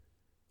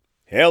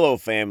Hello,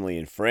 family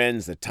and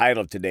friends. The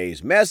title of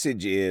today's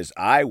message is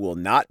I Will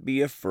Not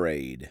Be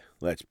Afraid.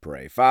 Let's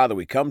pray. Father,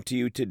 we come to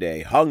you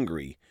today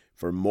hungry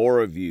for more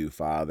of you,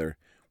 Father.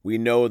 We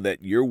know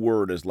that your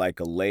word is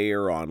like a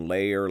layer on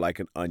layer, like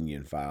an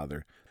onion,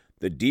 Father.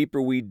 The deeper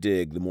we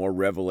dig, the more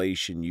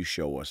revelation you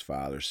show us,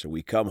 Father. So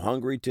we come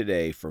hungry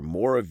today for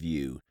more of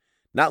you.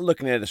 Not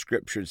looking at a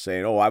scripture and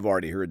saying, oh, I've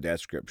already heard that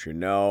scripture.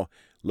 No,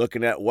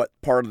 looking at what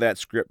part of that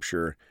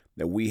scripture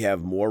that we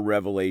have more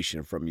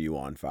revelation from you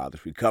on, Father.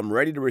 We come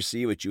ready to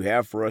receive what you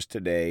have for us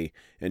today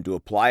and to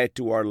apply it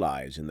to our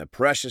lives. In the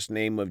precious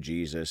name of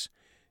Jesus,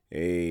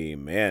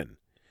 amen.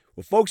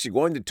 Well, folks, you're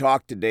going to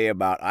talk today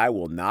about I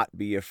Will Not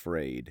Be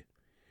Afraid.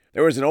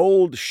 There was an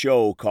old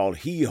show called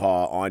Hee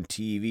Haw on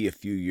TV a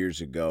few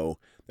years ago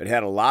that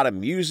had a lot of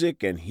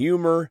music and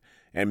humor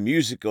and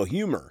musical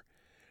humor.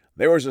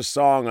 There was a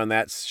song on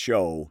that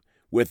show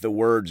with the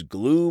words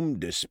gloom,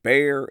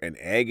 despair, and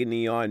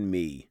agony on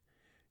me.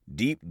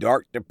 Deep,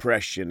 dark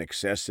depression,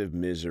 excessive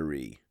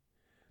misery.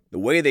 The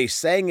way they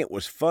sang it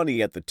was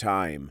funny at the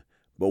time,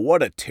 but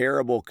what a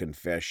terrible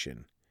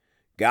confession.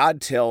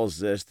 God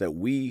tells us that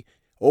we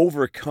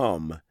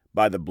overcome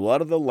by the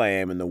blood of the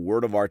Lamb and the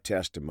word of our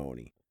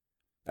testimony.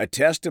 A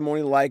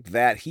testimony like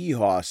that Hee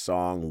Haw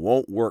song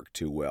won't work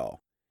too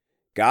well.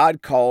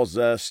 God calls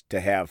us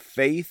to have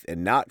faith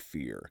and not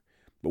fear,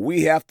 but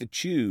we have to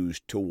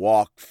choose to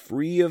walk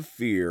free of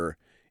fear,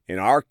 and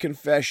our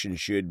confession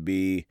should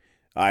be,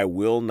 I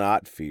will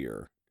not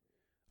fear.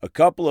 A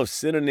couple of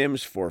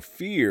synonyms for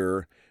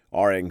fear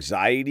are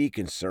anxiety,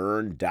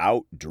 concern,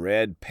 doubt,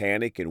 dread,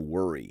 panic, and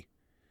worry.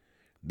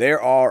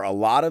 There are a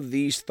lot of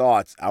these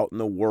thoughts out in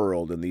the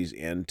world in these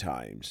end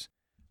times.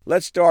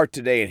 Let's start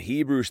today in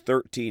Hebrews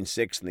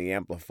 13:6 in the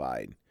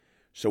Amplified.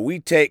 So we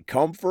take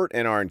comfort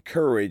and are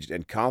encouraged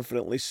and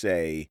confidently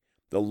say,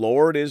 the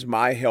Lord is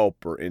my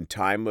helper in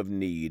time of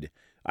need.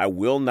 I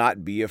will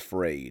not be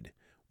afraid.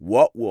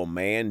 What will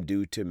man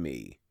do to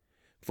me?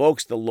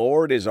 Folks, the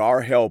Lord is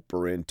our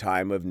helper in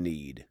time of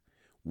need.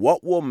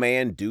 What will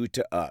man do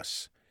to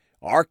us?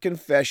 Our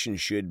confession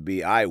should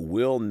be, I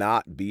will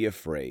not be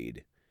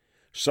afraid.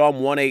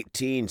 Psalm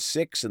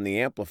 118:6 in the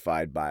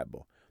Amplified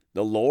Bible.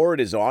 The Lord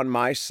is on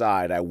my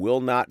side, I will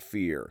not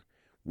fear.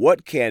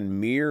 What can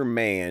mere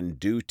man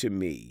do to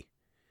me?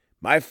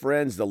 My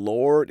friends, the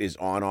Lord is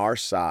on our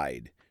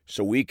side,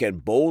 so we can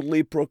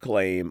boldly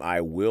proclaim,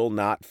 I will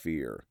not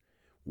fear.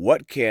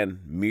 What can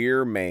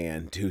mere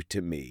man do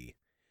to me?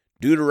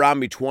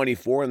 Deuteronomy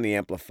 24 in the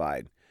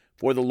Amplified.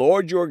 For the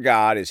Lord your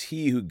God is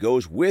he who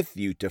goes with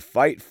you to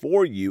fight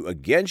for you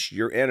against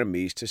your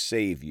enemies to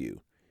save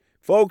you.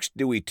 Folks,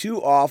 do we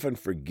too often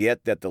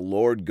forget that the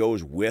Lord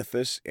goes with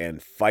us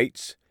and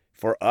fights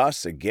for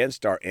us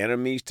against our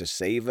enemies to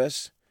save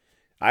us?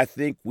 I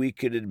think we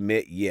could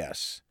admit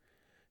yes.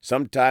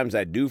 Sometimes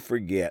I do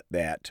forget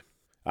that.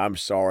 I'm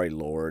sorry,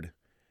 Lord.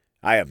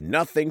 I have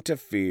nothing to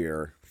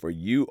fear, for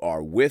you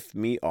are with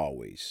me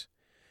always.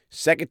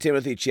 2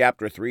 Timothy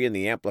chapter 3 in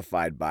the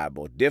Amplified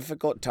Bible,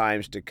 difficult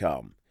times to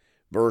come.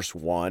 Verse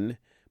 1,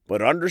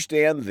 but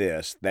understand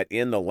this, that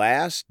in the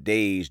last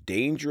days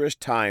dangerous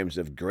times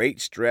of great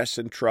stress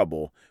and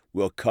trouble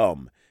will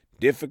come,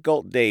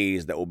 difficult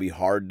days that will be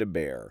hard to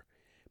bear.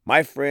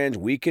 My friends,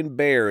 we can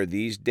bear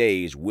these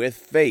days with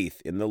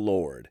faith in the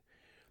Lord.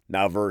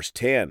 Now verse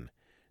 10,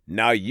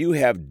 now you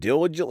have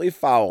diligently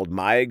followed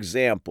my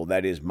example,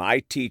 that is my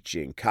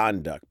teaching,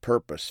 conduct,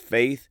 purpose,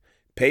 faith,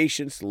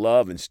 patience,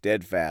 love, and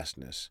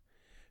steadfastness.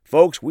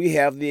 Folks, we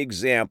have the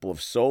example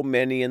of so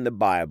many in the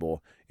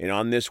Bible and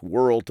on this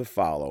world to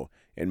follow,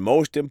 and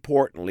most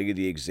importantly,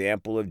 the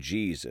example of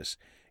Jesus.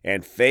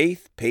 And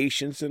faith,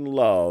 patience, and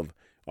love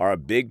are a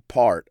big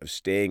part of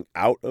staying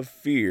out of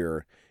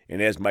fear,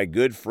 and as my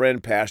good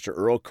friend Pastor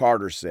Earl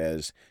Carter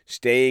says,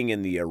 staying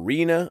in the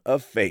arena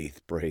of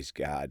faith, praise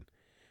God.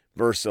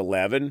 Verse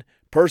 11,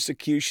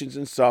 persecutions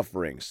and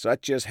sufferings,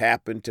 such as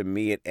happened to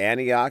me at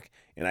Antioch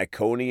and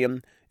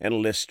Iconium and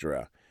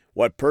Lystra.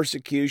 What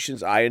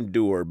persecutions I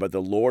endured, but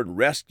the Lord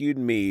rescued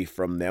me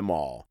from them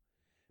all.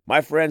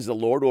 My friends, the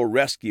Lord will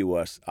rescue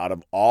us out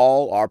of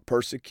all our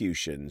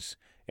persecutions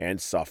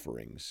and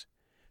sufferings.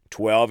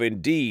 12,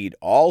 indeed,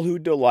 all who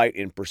delight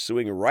in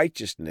pursuing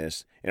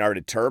righteousness and are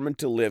determined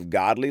to live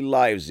godly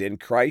lives in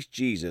Christ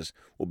Jesus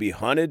will be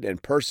hunted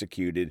and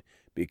persecuted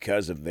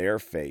because of their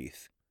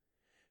faith.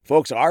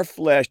 Folks, our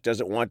flesh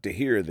doesn't want to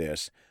hear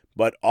this,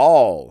 but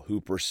all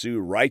who pursue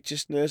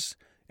righteousness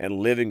and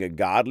living a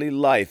godly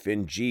life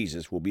in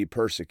Jesus will be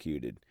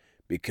persecuted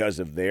because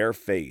of their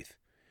faith.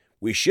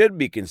 We should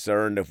be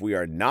concerned if we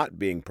are not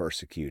being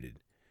persecuted.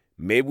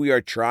 Maybe we are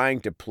trying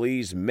to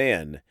please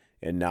men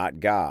and not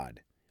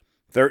God.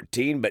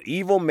 13, but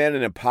evil men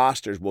and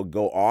impostors will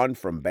go on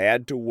from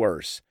bad to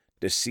worse,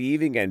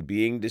 deceiving and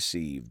being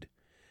deceived.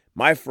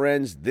 My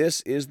friends,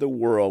 this is the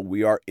world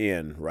we are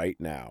in right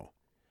now.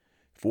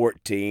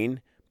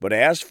 14, but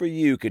as for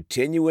you,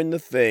 continue in the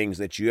things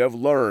that you have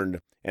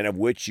learned and of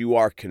which you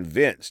are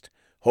convinced,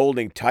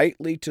 holding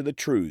tightly to the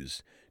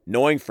truths,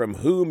 knowing from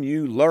whom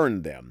you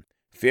learned them,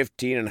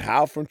 15, and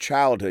how from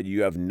childhood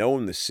you have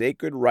known the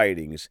sacred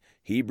writings,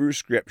 Hebrew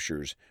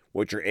Scriptures,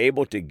 which are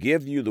able to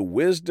give you the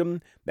wisdom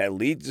that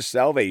leads to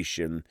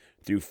salvation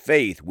through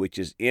faith which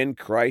is in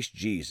Christ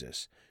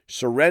Jesus,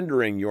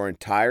 surrendering your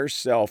entire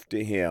self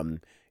to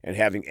Him and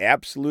having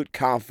absolute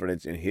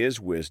confidence in His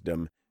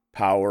wisdom,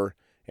 power,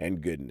 and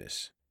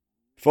goodness.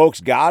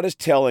 Folks, God is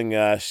telling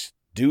us,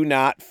 do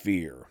not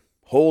fear.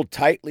 Hold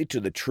tightly to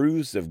the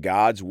truths of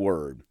God's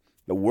Word.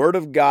 The Word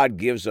of God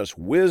gives us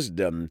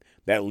wisdom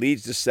that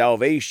leads to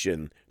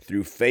salvation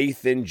through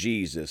faith in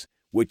Jesus,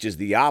 which is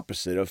the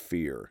opposite of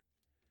fear.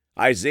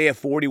 Isaiah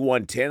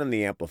 41:10 in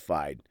the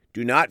Amplified,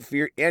 do not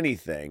fear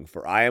anything,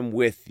 for I am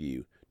with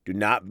you. Do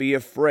not be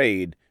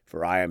afraid,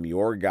 for I am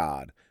your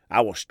God. I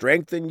will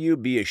strengthen you,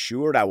 be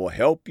assured I will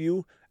help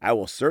you. I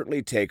will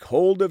certainly take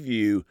hold of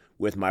you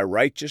with my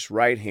righteous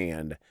right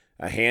hand,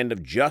 a hand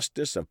of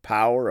justice, of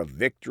power, of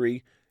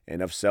victory,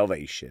 and of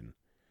salvation.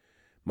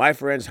 My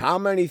friends, how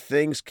many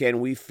things can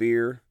we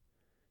fear?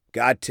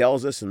 God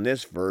tells us in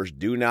this verse,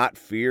 do not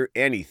fear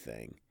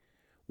anything.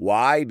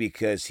 Why?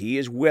 Because He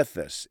is with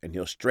us and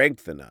He'll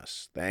strengthen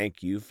us.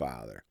 Thank you,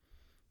 Father.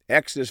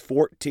 Exodus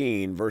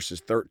 14, verses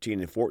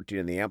 13 and 14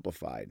 in the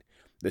Amplified.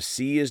 The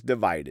sea is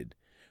divided.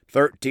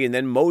 13,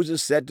 then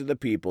Moses said to the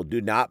people,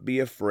 do not be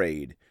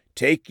afraid.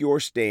 Take your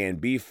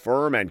stand, be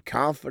firm and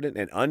confident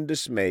and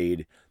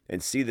undismayed,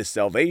 and see the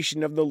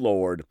salvation of the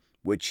Lord,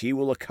 which He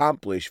will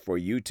accomplish for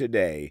you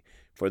today.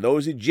 For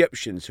those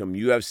Egyptians whom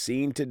you have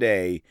seen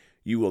today,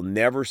 you will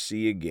never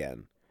see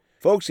again.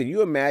 Folks, can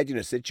you imagine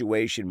a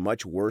situation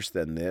much worse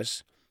than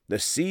this? The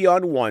sea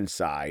on one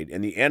side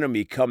and the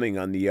enemy coming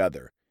on the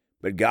other.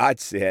 But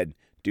God said,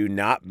 do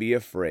not be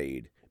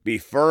afraid. Be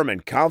firm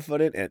and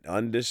confident and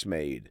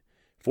undismayed.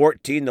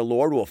 14, the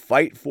Lord will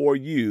fight for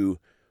you,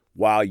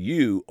 while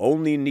you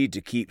only need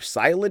to keep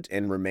silent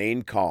and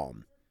remain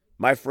calm.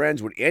 My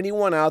friends, would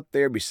anyone out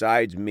there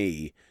besides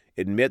me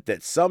admit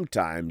that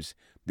sometimes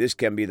this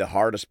can be the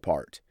hardest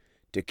part,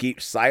 to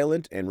keep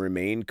silent and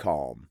remain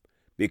calm,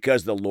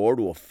 because the Lord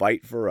will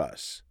fight for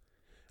us.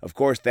 Of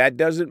course, that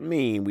doesn't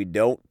mean we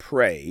don't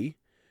pray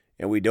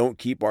and we don't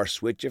keep our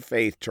switch of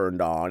faith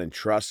turned on and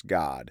trust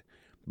God,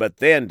 but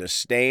then to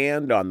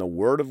stand on the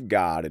Word of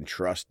God and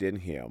trust in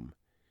Him.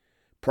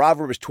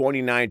 Proverbs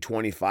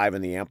 29:25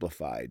 in the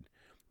Amplified.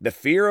 The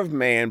fear of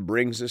man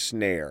brings a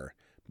snare,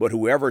 but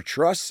whoever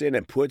trusts in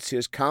and puts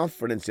his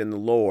confidence in the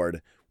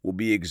Lord will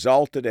be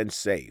exalted and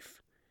safe.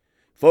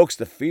 Folks,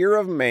 the fear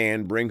of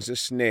man brings a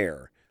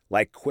snare,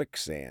 like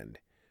quicksand.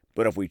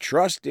 But if we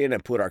trust in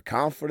and put our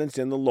confidence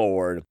in the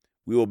Lord,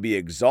 we will be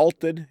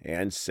exalted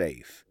and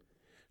safe.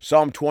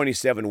 Psalm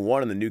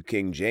 27:1 in the New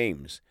King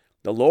James.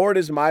 The Lord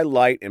is my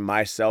light and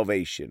my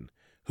salvation.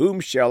 Whom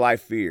shall I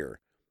fear?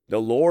 The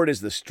Lord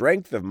is the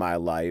strength of my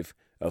life.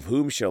 Of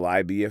whom shall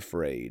I be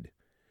afraid?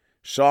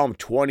 Psalm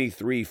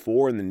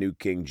 23:4 in the New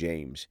King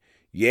James.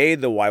 Yea,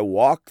 though I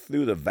walk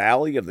through the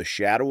valley of the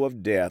shadow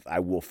of death,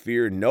 I will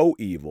fear no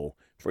evil,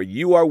 for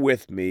you are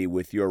with me,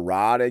 with your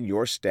rod and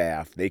your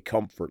staff, they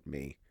comfort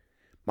me.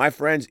 My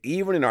friends,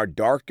 even in our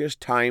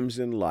darkest times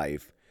in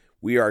life,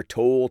 we are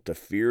told to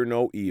fear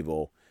no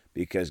evil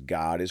because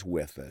God is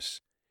with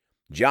us.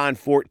 John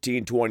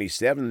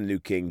 14:27 in the New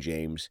King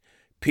James.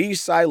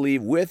 Peace I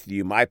leave with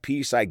you, my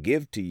peace I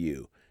give to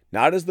you.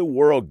 Not as the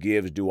world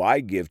gives do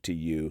I give to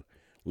you.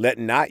 Let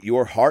not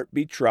your heart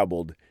be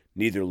troubled,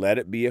 neither let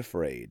it be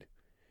afraid.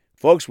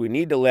 Folks, we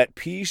need to let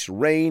peace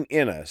reign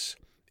in us,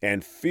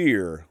 and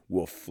fear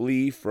will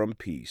flee from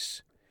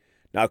peace.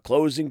 Now,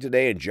 closing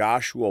today in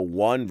Joshua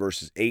 1,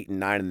 verses 8 and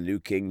 9 in the New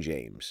King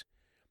James.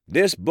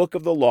 This book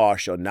of the law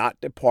shall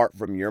not depart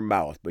from your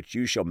mouth, but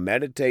you shall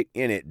meditate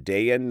in it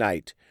day and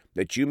night,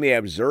 that you may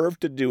observe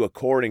to do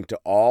according to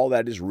all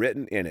that is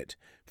written in it.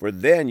 For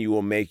then you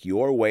will make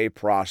your way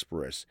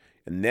prosperous,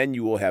 and then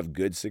you will have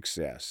good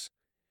success.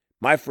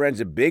 My friends,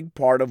 a big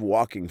part of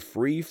walking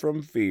free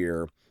from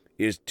fear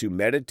is to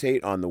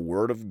meditate on the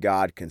Word of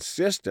God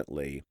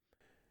consistently,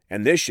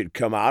 and this should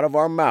come out of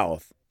our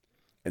mouth,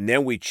 and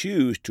then we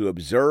choose to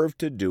observe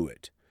to do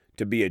it,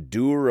 to be a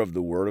doer of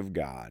the Word of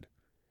God.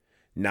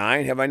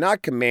 9, have I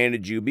not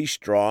commanded you, be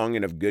strong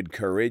and of good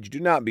courage? Do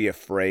not be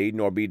afraid,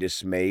 nor be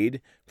dismayed,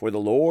 for the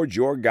Lord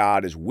your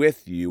God is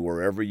with you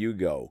wherever you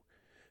go.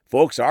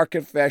 Folks, our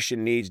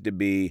confession needs to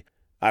be,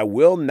 I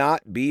will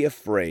not be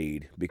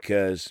afraid,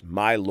 because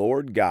my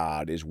Lord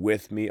God is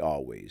with me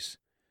always.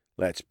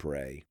 Let's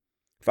pray.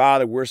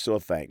 Father, we're so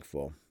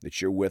thankful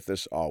that you're with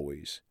us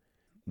always.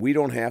 We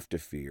don't have to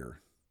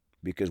fear,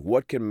 because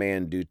what can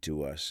man do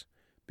to us?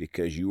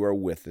 Because you are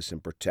with us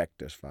and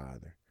protect us,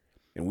 Father.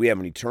 And we have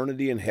an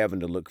eternity in heaven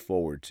to look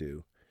forward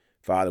to.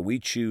 Father, we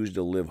choose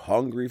to live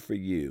hungry for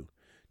you,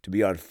 to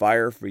be on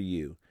fire for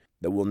you,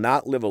 that will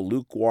not live a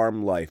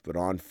lukewarm life, but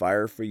on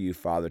fire for you,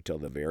 Father, till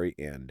the very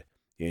end.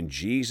 In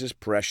Jesus'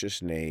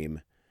 precious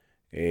name,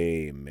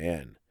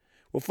 amen.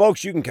 Well,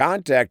 folks, you can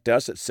contact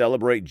us at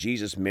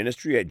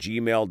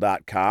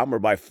celebratejesusministry@gmail.com or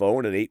by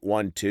phone at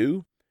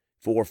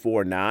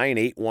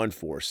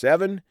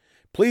 812-449-8147.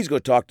 Please go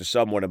talk to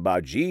someone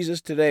about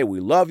Jesus today. We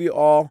love you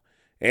all.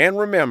 And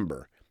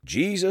remember,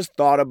 Jesus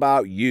thought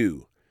about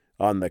you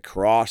on the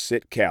cross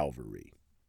at Calvary.